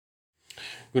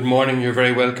Good morning. You're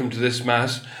very welcome to this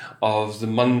Mass of the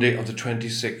Monday of the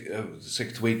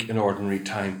 26th week in Ordinary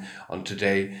Time on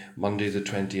today, Monday the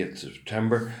 20th of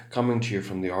September, coming to you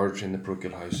from the oratory in the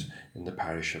parochial house in the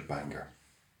parish of Bangor.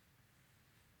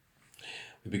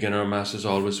 We begin our Mass as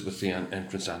always with the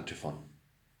entrance antiphon.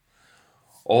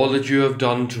 All that you have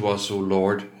done to us, O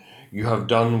Lord, you have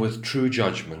done with true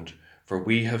judgment, for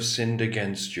we have sinned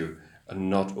against you and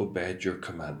not obeyed your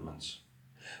commandments.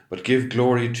 But give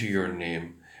glory to your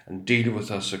name and deal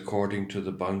with us according to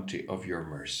the bounty of your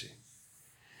mercy.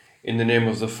 In the name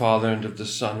of the Father, and of the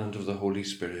Son, and of the Holy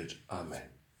Spirit. Amen.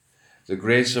 The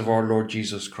grace of our Lord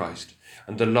Jesus Christ,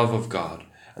 and the love of God,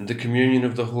 and the communion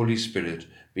of the Holy Spirit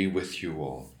be with you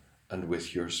all, and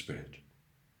with your spirit.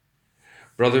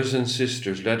 Brothers and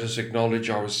sisters, let us acknowledge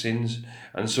our sins,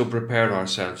 and so prepare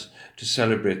ourselves to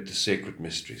celebrate the sacred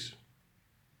mysteries.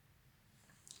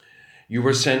 You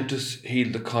were sent to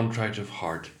heal the contrite of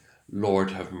heart.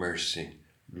 Lord, have mercy.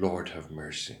 Lord, have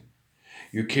mercy.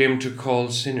 You came to call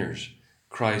sinners.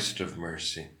 Christ of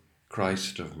mercy.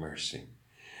 Christ of mercy.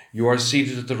 You are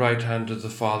seated at the right hand of the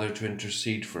Father to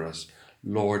intercede for us.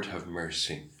 Lord, have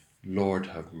mercy. Lord,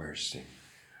 have mercy.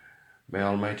 May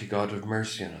Almighty God have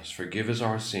mercy on us, forgive us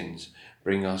our sins,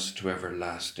 bring us to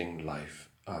everlasting life.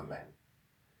 Amen.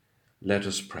 Let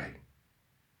us pray.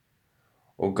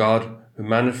 O God, who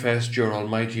manifest your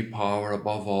almighty power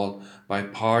above all by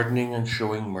pardoning and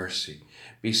showing mercy,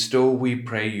 bestow, we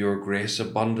pray, your grace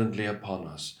abundantly upon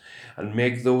us, and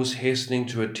make those hastening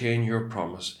to attain your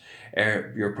promises,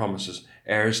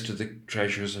 heirs to the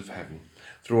treasures of heaven.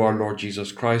 Through our Lord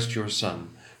Jesus Christ, your Son,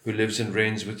 who lives and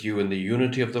reigns with you in the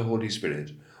unity of the Holy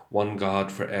Spirit, one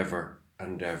God for ever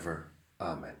and ever.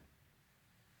 Amen.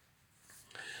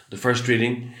 The first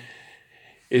reading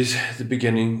is from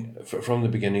the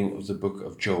beginning of the book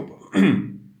of Job.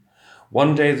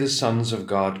 One day the sons of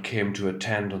God came to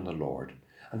attend on the Lord,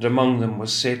 and among them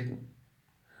was Satan.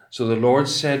 So the Lord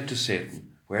said to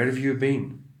Satan, "Where have you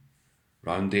been?"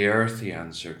 "Round the earth," he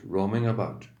answered, "roaming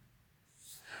about."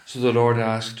 So the Lord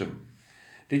asked him,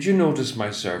 "Did you notice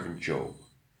my servant Job?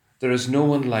 There is no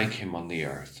one like him on the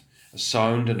earth, a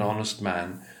sound and honest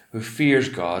man who fears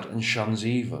God and shuns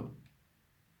evil."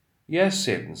 "Yes,"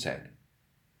 Satan said.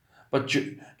 "But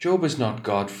Job is not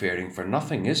God-fearing for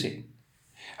nothing, is he?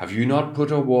 Have you not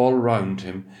put a wall round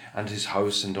him and his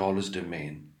house and all his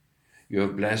domain? You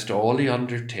have blessed all he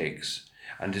undertakes,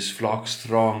 and his flocks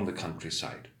throng the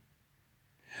countryside.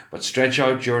 But stretch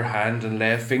out your hand and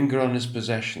lay a finger on his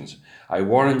possessions. I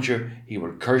warrant you, he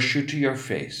will curse you to your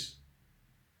face."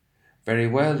 "Very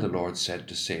well," the Lord said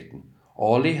to Satan,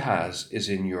 "all he has is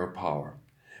in your power,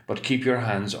 but keep your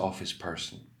hands off his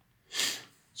person."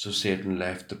 So Satan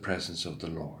left the presence of the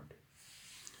Lord.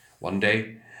 One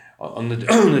day, on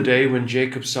the day when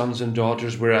Jacob's sons and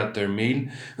daughters were at their meal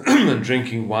and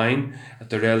drinking wine at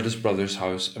their eldest brother's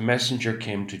house, a messenger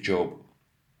came to Job.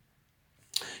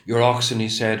 "Your oxen," he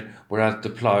said, "were at the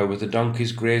plough with the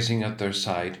donkeys grazing at their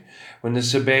side, when the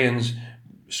Sabaeans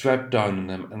swept down on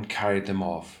them and carried them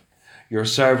off. Your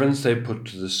servants they put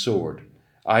to the sword.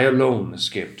 I alone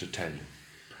escaped to tell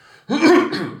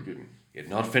you." He had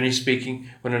not finished speaking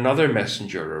when another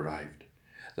messenger arrived.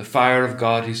 "The fire of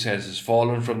God," he says, "has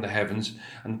fallen from the heavens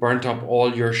and burnt up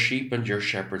all your sheep and your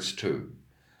shepherds too.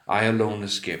 I alone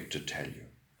escaped to tell you."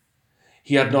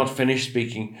 He had not finished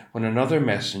speaking when another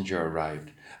messenger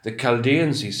arrived. "The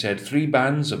Chaldeans," he said, "3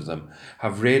 bands of them,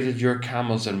 have raided your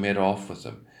camels and made off with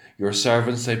them. Your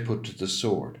servants they put to the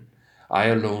sword. I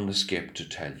alone escaped to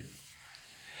tell you."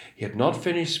 He had not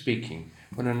finished speaking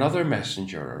when another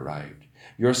messenger arrived.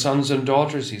 "Your sons and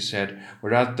daughters," he said,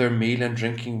 "were at their meal and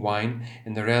drinking wine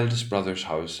in their eldest brother's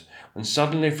house, when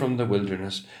suddenly from the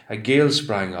wilderness a gale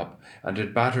sprang up, and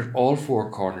it battered all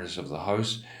 4 corners of the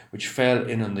house, which fell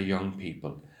in on the young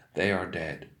people. They are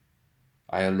dead.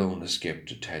 I alone escaped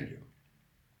to tell you."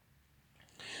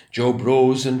 Job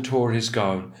rose and tore his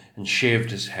gown and shaved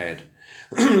his head.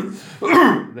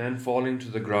 Then falling to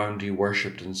the ground, he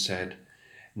worshipped and said,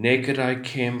 "Naked I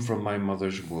came from my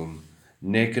mother's womb.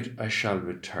 Naked I shall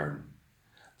return.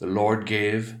 The Lord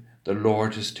gave, the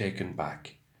Lord has taken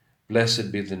back.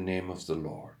 Blessed be the name of the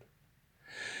Lord."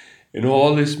 In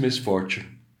all this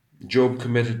misfortune, Job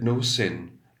committed no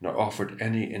sin, nor offered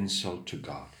any insult to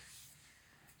God.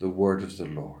 The word of the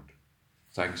Lord.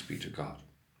 Thanks be to God.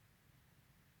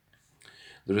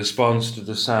 The response to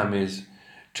the psalm is,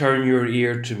 "Turn your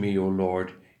ear to me, O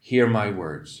Lord, hear my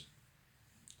words."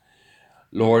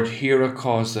 Lord, hear a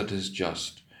cause that is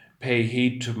just. Pay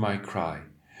heed to my cry.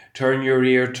 Turn your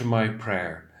ear to my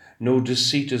prayer. No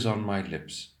deceit is on my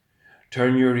lips.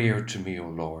 Turn your ear to me, O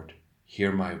Lord.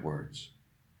 Hear my words.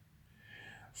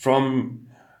 From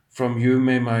From you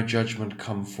may my judgment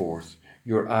come forth.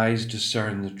 Your eyes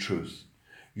discern the truth.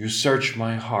 You search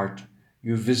my heart.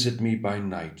 You visit me by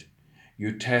night.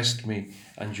 You test me,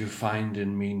 and you find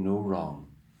in me no wrong.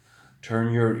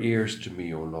 Turn your ears to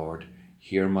me, O Lord.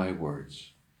 Hear my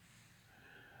words.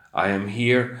 I am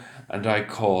here, and I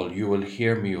call. You will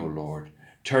hear me, O Lord.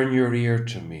 Turn your ear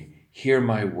to me. Hear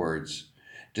my words.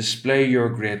 Display your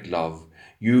great love,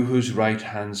 you whose right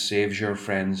hand saves your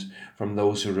friends from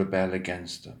those who rebel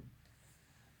against them.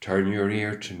 Turn your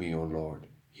ear to me, O Lord.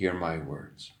 Hear my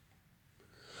words.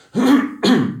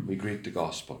 We greet the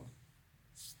gospel.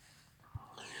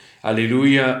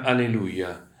 Alleluia,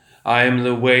 alleluia. I am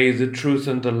the way, the truth,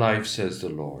 and the life, says the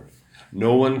Lord.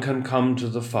 No one can come to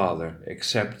the Father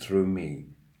except through me.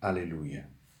 Alleluia.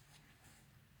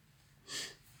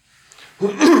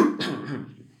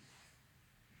 Almighty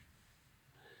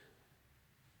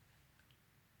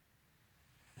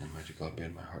God, be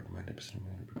in my heart and my lips, and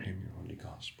I will proclaim your holy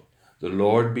gospel. The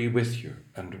Lord be with you,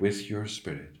 and with your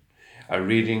spirit. A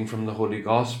reading from the Holy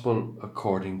Gospel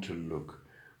according to Luke.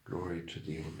 Glory to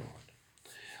thee, O Lord.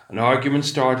 An argument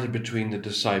started between the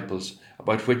disciples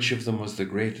about which of them was the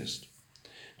greatest.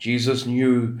 Jesus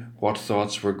knew what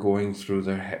thoughts were going through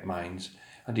their minds,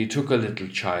 and he took a little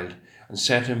child and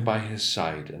set him by his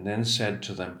side, and then said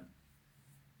to them,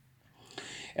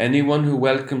 Anyone who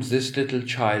welcomes this little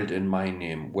child in my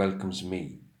name welcomes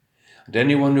me, and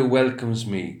anyone who welcomes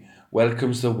me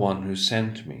welcomes the one who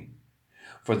sent me.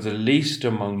 For the least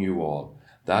among you all,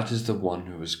 that is the one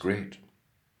who is great.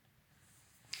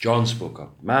 John spoke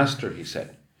up. Master, he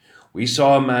said, we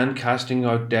saw a man casting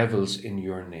out devils in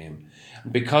your name,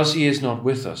 and because he is not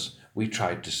with us, we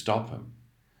tried to stop him.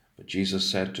 But Jesus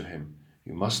said to him,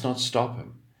 You must not stop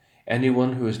him.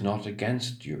 Anyone who is not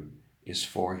against you is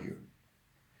for you.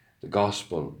 The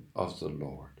Gospel of the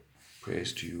Lord.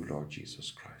 Praise to you, Lord Jesus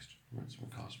Christ. Words of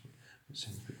the Gospel, the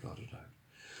sins be blotted out.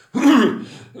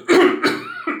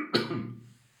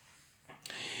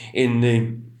 In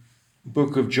the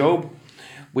book of Job,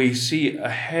 we see a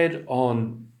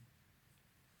head-on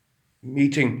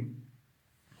meeting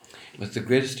with the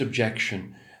greatest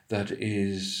objection that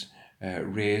is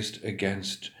raised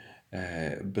against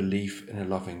belief in a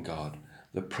loving God,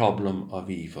 the problem of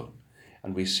evil.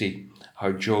 And we see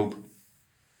how Job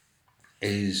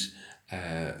is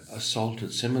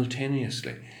assaulted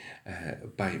simultaneously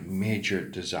by major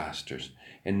disasters,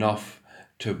 enough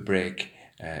to break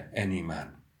any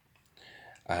man.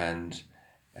 And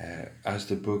as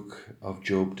the book of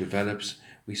Job develops,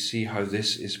 we see how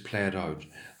this is played out,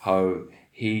 how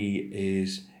he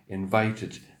is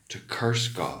invited to curse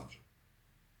God.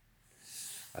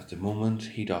 At the moment,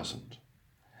 he doesn't.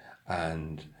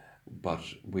 But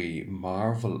we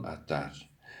marvel at that.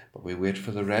 But we wait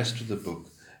for the rest of the book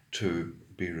to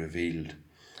be revealed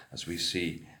as we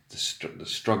see the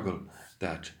struggle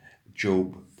that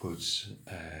Job puts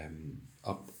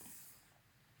up.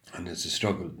 And it's a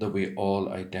struggle that we all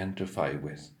identify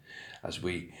with as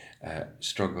we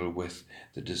struggle with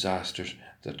the disasters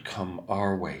that come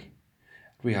our way.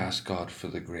 We ask God for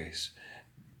the grace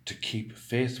to keep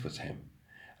faith with him.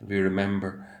 And we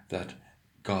remember that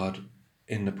God,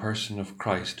 in the person of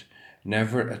Christ,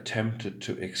 never attempted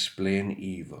to explain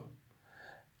evil.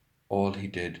 All he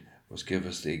did was give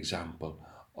us the example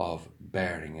of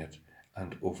bearing it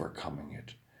and overcoming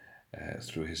it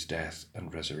through his death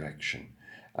and resurrection.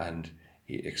 And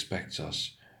he expects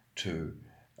us to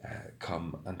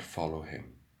come and follow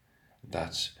him.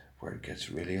 That's where it gets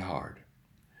really hard.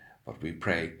 But we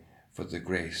pray for the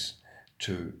grace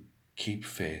to keep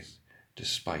faith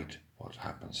despite what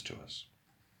happens to us.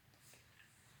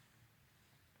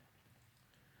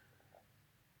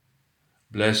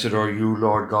 Blessed are you,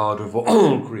 Lord God of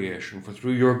all creation, for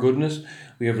through your goodness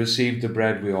we have received the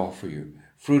bread we offer you,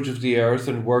 fruit of the earth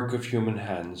and work of human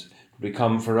hands, to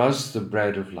become for us the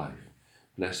bread of life.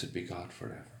 Blessed be God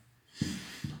forever.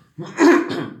 We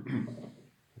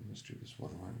must do this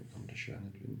water wine, we come to share in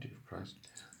the divinity of Christ,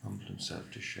 humbled himself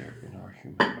to share in our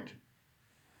humanity.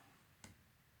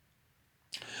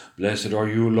 Blessed are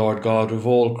you, Lord God of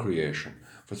all creation,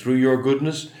 for through your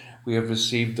goodness we have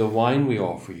received the wine we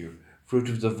offer you, fruit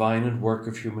of the vine and work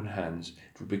of human hands,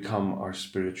 to become our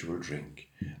spiritual drink.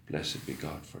 Blessed be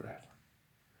God forever.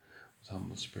 With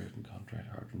humble spirit and contrite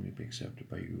heart, may we be accepted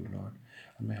by you, Lord,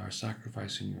 and may our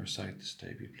sacrifice in your sight this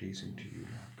day be pleasing to you,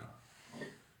 Lord God.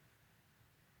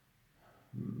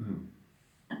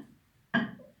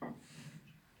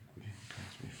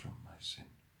 Cleanse me from my sin.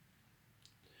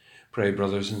 Pray,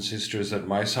 brothers and sisters, that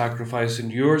my sacrifice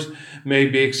and yours may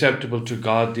be acceptable to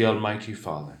God, the Almighty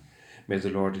Father. May the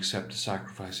Lord accept the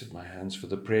sacrifice at my hands for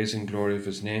the praise and glory of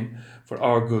his name, for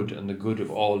our good and the good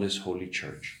of all his holy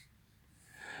church.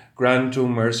 Grant, O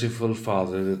merciful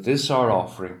Father, that this our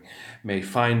offering may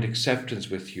find acceptance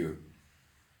with you,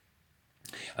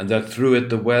 and that through it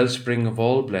the wellspring of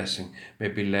all blessing may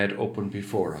be laid open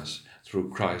before us, through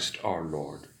Christ our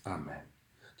Lord. Amen.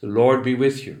 The Lord be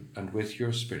with you and with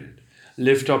your spirit.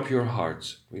 Lift up your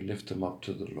hearts. We lift them up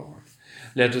to the Lord.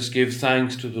 Let us give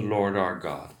thanks to the Lord our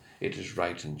God. It is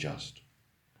right and just.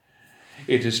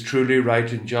 It is truly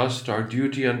right and just, our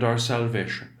duty and our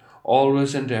salvation,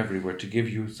 always and everywhere to give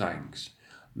you thanks,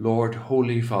 Lord,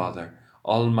 Holy Father,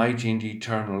 Almighty and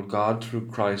eternal God, through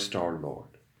Christ our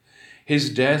Lord. His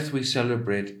death we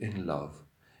celebrate in love.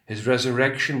 His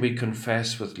resurrection we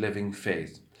confess with living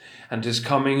faith, and his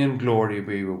coming in glory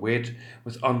we await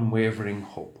with unwavering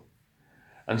hope.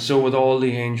 And so with all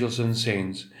the angels and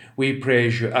saints, we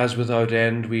praise you as without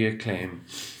end we acclaim.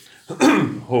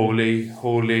 Holy,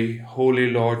 holy,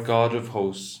 holy Lord God of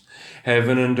hosts,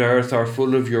 heaven and earth are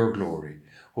full of your glory.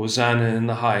 Hosanna in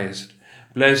the highest.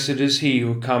 Blessed is he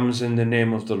who comes in the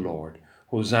name of the Lord.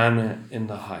 Hosanna in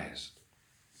the highest.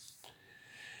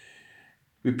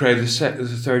 We pray the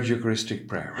third Eucharistic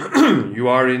prayer. You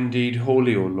are indeed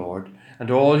holy, O Lord,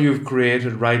 and all you've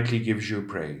created rightly gives you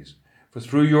praise. For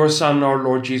through your Son, our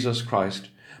Lord Jesus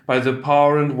Christ, by the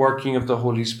power and working of the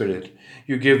Holy Spirit,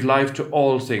 you give life to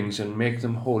all things and make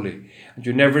them holy, and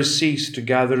you never cease to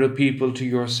gather a people to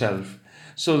yourself,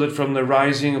 so that from the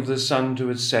rising of the sun to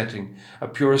its setting, a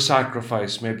pure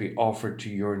sacrifice may be offered to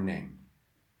your name.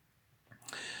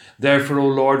 Therefore, O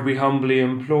Lord, we humbly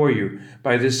implore you,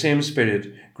 by the same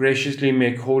Spirit, graciously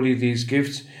make holy these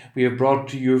gifts we have brought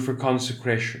to you for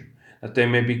consecration, that they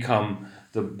may become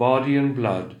the body and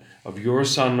blood of your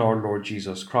Son, our Lord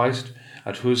Jesus Christ,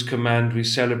 at whose command we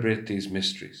celebrate these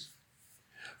mysteries.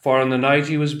 For on the night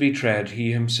he was betrayed,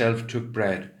 he himself took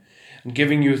bread, and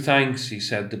giving you thanks, he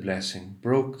said the blessing,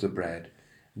 broke the bread,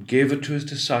 and gave it to his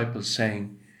disciples,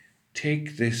 saying,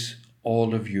 Take this,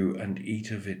 all of you, and eat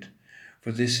of it,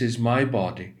 for this is my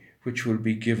body, which will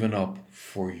be given up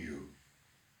for you.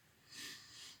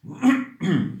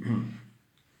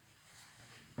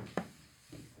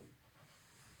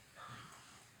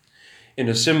 In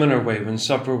a similar way, when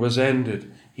supper was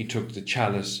ended, he took the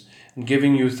chalice, and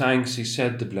giving you thanks, he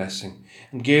said the blessing,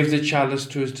 and gave the chalice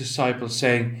to his disciples,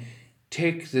 saying,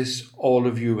 Take this, all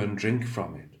of you, and drink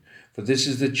from it, for this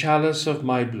is the chalice of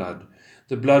my blood,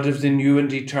 the blood of the new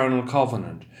and eternal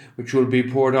covenant, which will be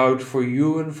poured out for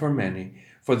you and for many,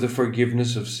 for the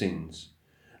forgiveness of sins.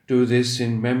 Do this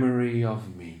in memory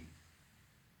of me.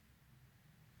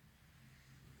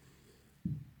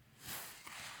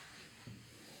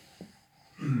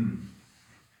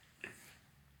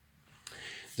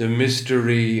 The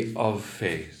mystery of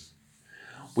faith.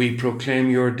 We proclaim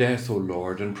your death, O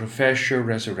Lord, and profess your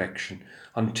resurrection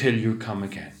until you come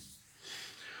again.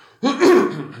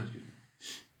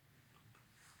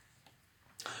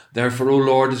 Therefore, O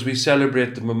Lord, as we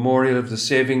celebrate the memorial of the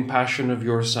saving passion of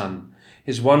your Son,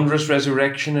 his wondrous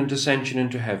resurrection and ascension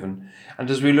into heaven,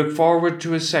 and as we look forward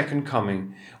to his second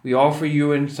coming, we offer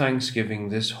you in thanksgiving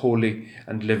this holy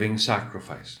and living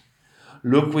sacrifice.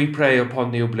 Look, we pray,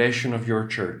 upon the oblation of your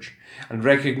church, and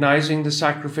recognizing the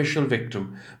sacrificial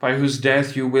victim by whose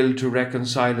death you will to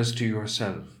reconcile us to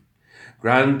yourself.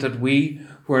 Grant that we,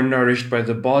 who are nourished by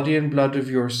the body and blood of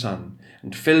your Son,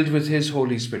 and filled with his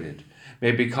Holy Spirit,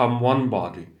 may become one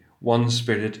body, one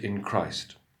spirit in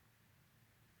Christ.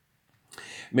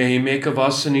 May he make of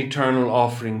us an eternal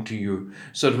offering to you,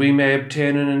 so that we may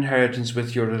obtain an inheritance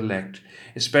with your elect,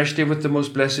 especially with the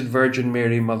most blessed Virgin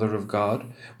Mary, Mother of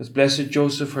God, with blessed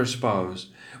Joseph, her spouse,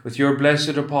 with your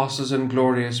blessed apostles and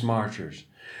glorious martyrs,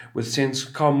 with Saints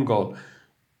Comgall,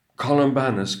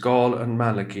 Columbanus, Gall, and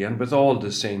Malachi, and with all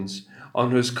the saints,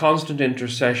 on whose constant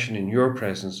intercession in your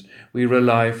presence we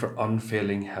rely for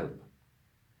unfailing help.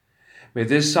 May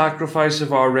this sacrifice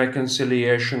of our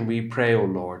reconciliation, we pray, O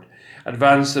Lord,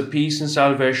 advance the peace and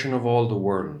salvation of all the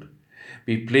world.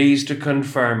 Be pleased to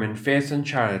confirm in faith and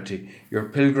charity your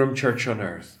pilgrim church on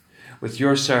earth, with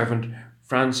your servant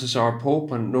Francis our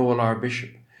Pope and Noel our Bishop,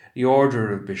 the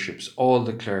order of bishops, all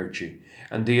the clergy,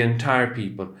 and the entire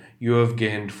people you have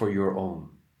gained for your own.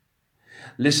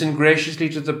 Listen graciously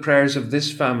to the prayers of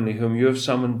this family whom you have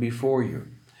summoned before you.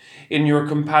 In your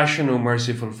compassion, O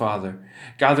merciful Father,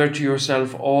 gather to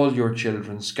yourself all your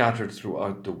children scattered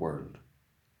throughout the world.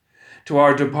 To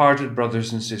our departed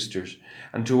brothers and sisters,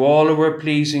 and to all who were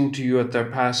pleasing to you at their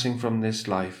passing from this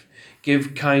life,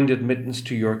 give kind admittance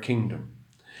to your kingdom.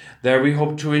 There we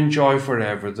hope to enjoy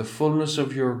forever the fullness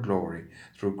of your glory,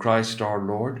 through Christ our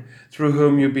Lord, through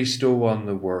whom you bestow on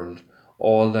the world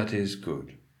all that is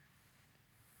good.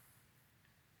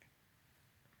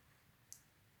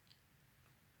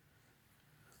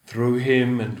 Through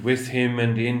him and with him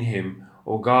and in him,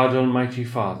 O God, Almighty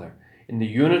Father, in the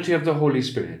unity of the Holy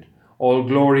Spirit, all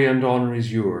glory and honour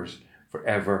is yours, for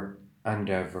ever and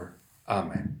ever.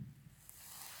 Amen.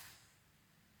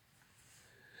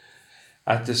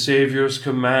 At the Saviour's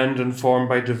command and formed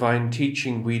by divine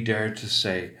teaching, we dare to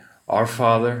say, Our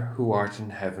Father, who art in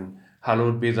heaven,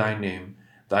 hallowed be thy name.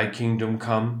 Thy kingdom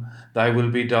come, thy will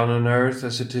be done on earth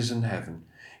as it is in heaven.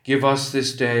 Give us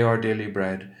this day our daily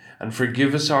bread, and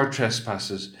forgive us our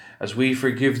trespasses, as we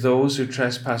forgive those who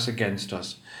trespass against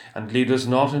us. And lead us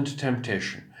not into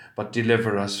temptation, but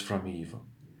deliver us from evil.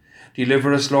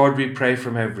 Deliver us, Lord, we pray,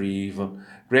 from every evil.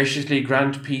 Graciously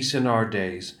grant peace in our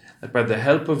days, that by the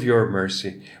help of your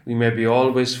mercy we may be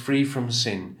always free from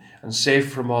sin and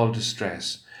safe from all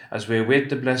distress, as we await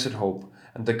the blessed hope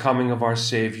and the coming of our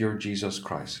Saviour Jesus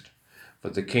Christ. For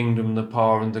the kingdom, the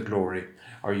power, and the glory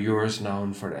are yours now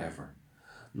and forever.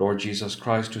 Lord Jesus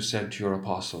Christ, who said to your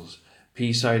apostles,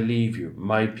 Peace I leave you,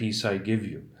 my peace I give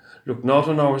you. Look not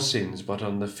on our sins, but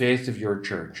on the faith of your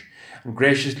church, and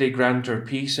graciously grant her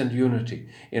peace and unity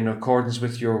in accordance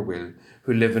with your will,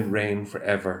 who live and reign for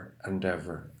ever and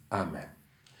ever. Amen.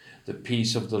 The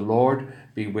peace of the Lord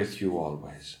be with you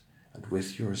always, and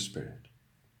with your spirit.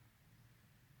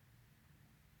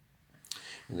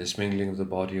 In this mingling of the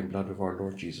body and blood of our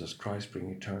Lord Jesus Christ, bring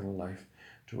eternal life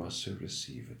to us who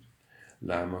receive it.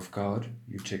 Lamb of God,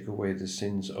 you take away the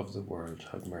sins of the world,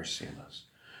 have mercy on us.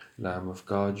 Lamb of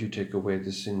God, you take away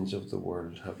the sins of the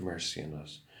world, have mercy on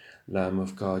us. Lamb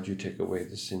of God, you take away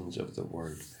the sins of the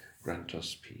world, grant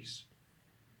us peace.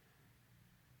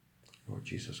 Lord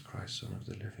Jesus Christ, Son of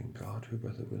the living God, who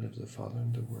by the will of the Father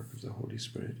and the work of the Holy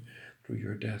Spirit, through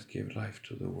your death gave life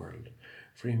to the world,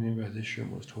 free me by this your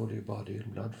most holy body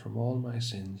and blood from all my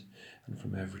sins and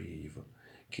from every evil.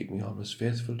 Keep me always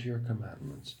faithful to your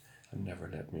commandments, and never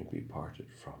let me be parted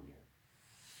from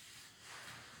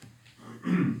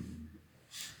you.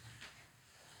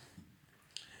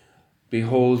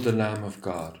 Behold the Lamb of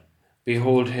God.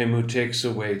 Behold him who takes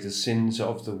away the sins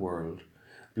of the world.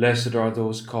 Blessed are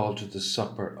those called to the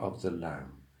supper of the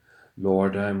Lamb.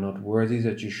 Lord, I am not worthy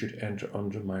that you should enter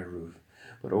under my roof,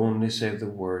 but only say the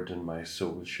word, and my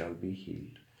soul shall be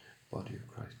healed. Body of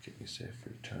Christ, keep me safe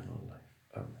for eternal life.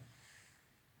 Amen.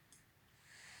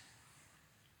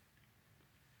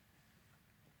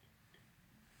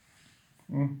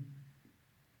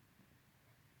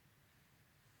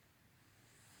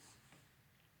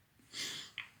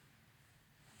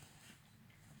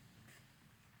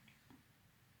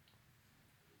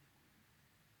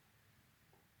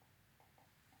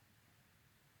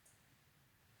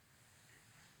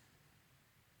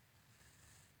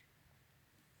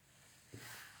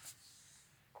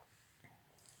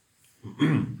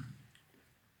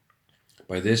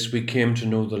 By this we came to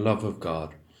know the love of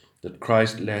God, that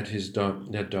Christ laid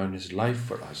down his life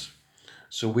for us,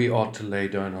 so we ought to lay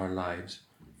down our lives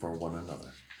for one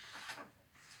another.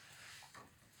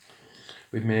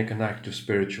 We make an act of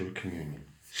spiritual communion.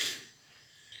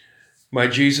 My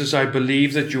Jesus, I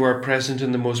believe that you are present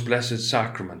in the most blessed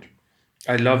sacrament.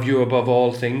 I love you above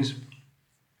all things,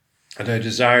 and I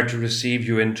desire to receive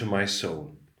you into my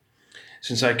soul.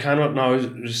 Since I cannot now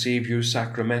receive you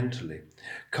sacramentally,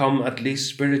 come at least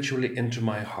spiritually into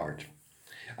my heart.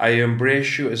 I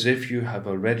embrace you as if you have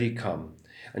already come,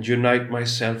 and unite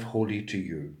myself wholly to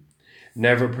you.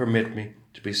 Never permit me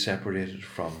to be separated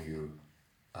from you.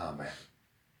 Amen.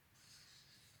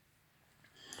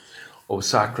 O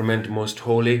sacrament most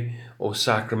holy, O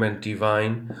sacrament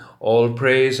divine, all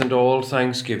praise and all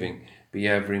thanksgiving be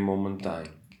every moment thine.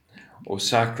 O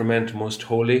sacrament most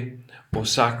holy, O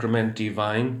sacrament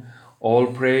divine, all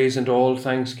praise and all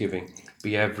thanksgiving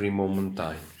be every moment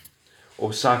thine.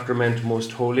 O sacrament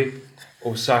most holy,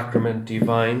 O sacrament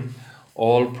divine,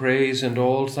 all praise and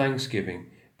all thanksgiving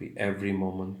be every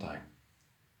moment thine.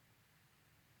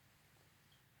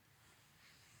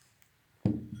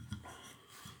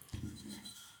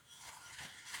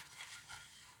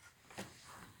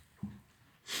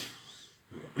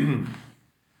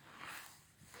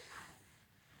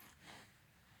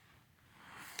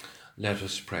 Let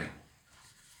us pray.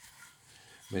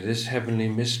 May this heavenly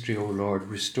mystery, O Lord,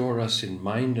 restore us in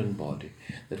mind and body,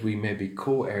 that we may be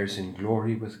co-heirs in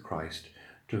glory with Christ,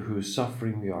 to whose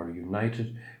suffering we are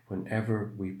united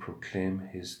whenever we proclaim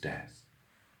his death,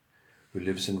 who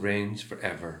lives and reigns for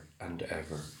ever and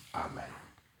ever. Amen.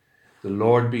 The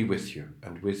Lord be with you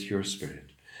and with your spirit.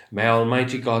 May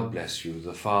Almighty God bless you,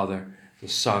 the Father, the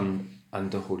Son,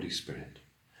 and the Holy Spirit.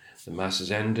 The Mass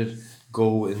is ended.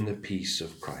 Go in the peace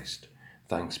of Christ.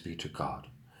 Thanks be to God.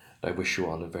 I wish you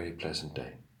all a very pleasant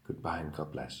day. Goodbye and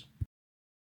God bless.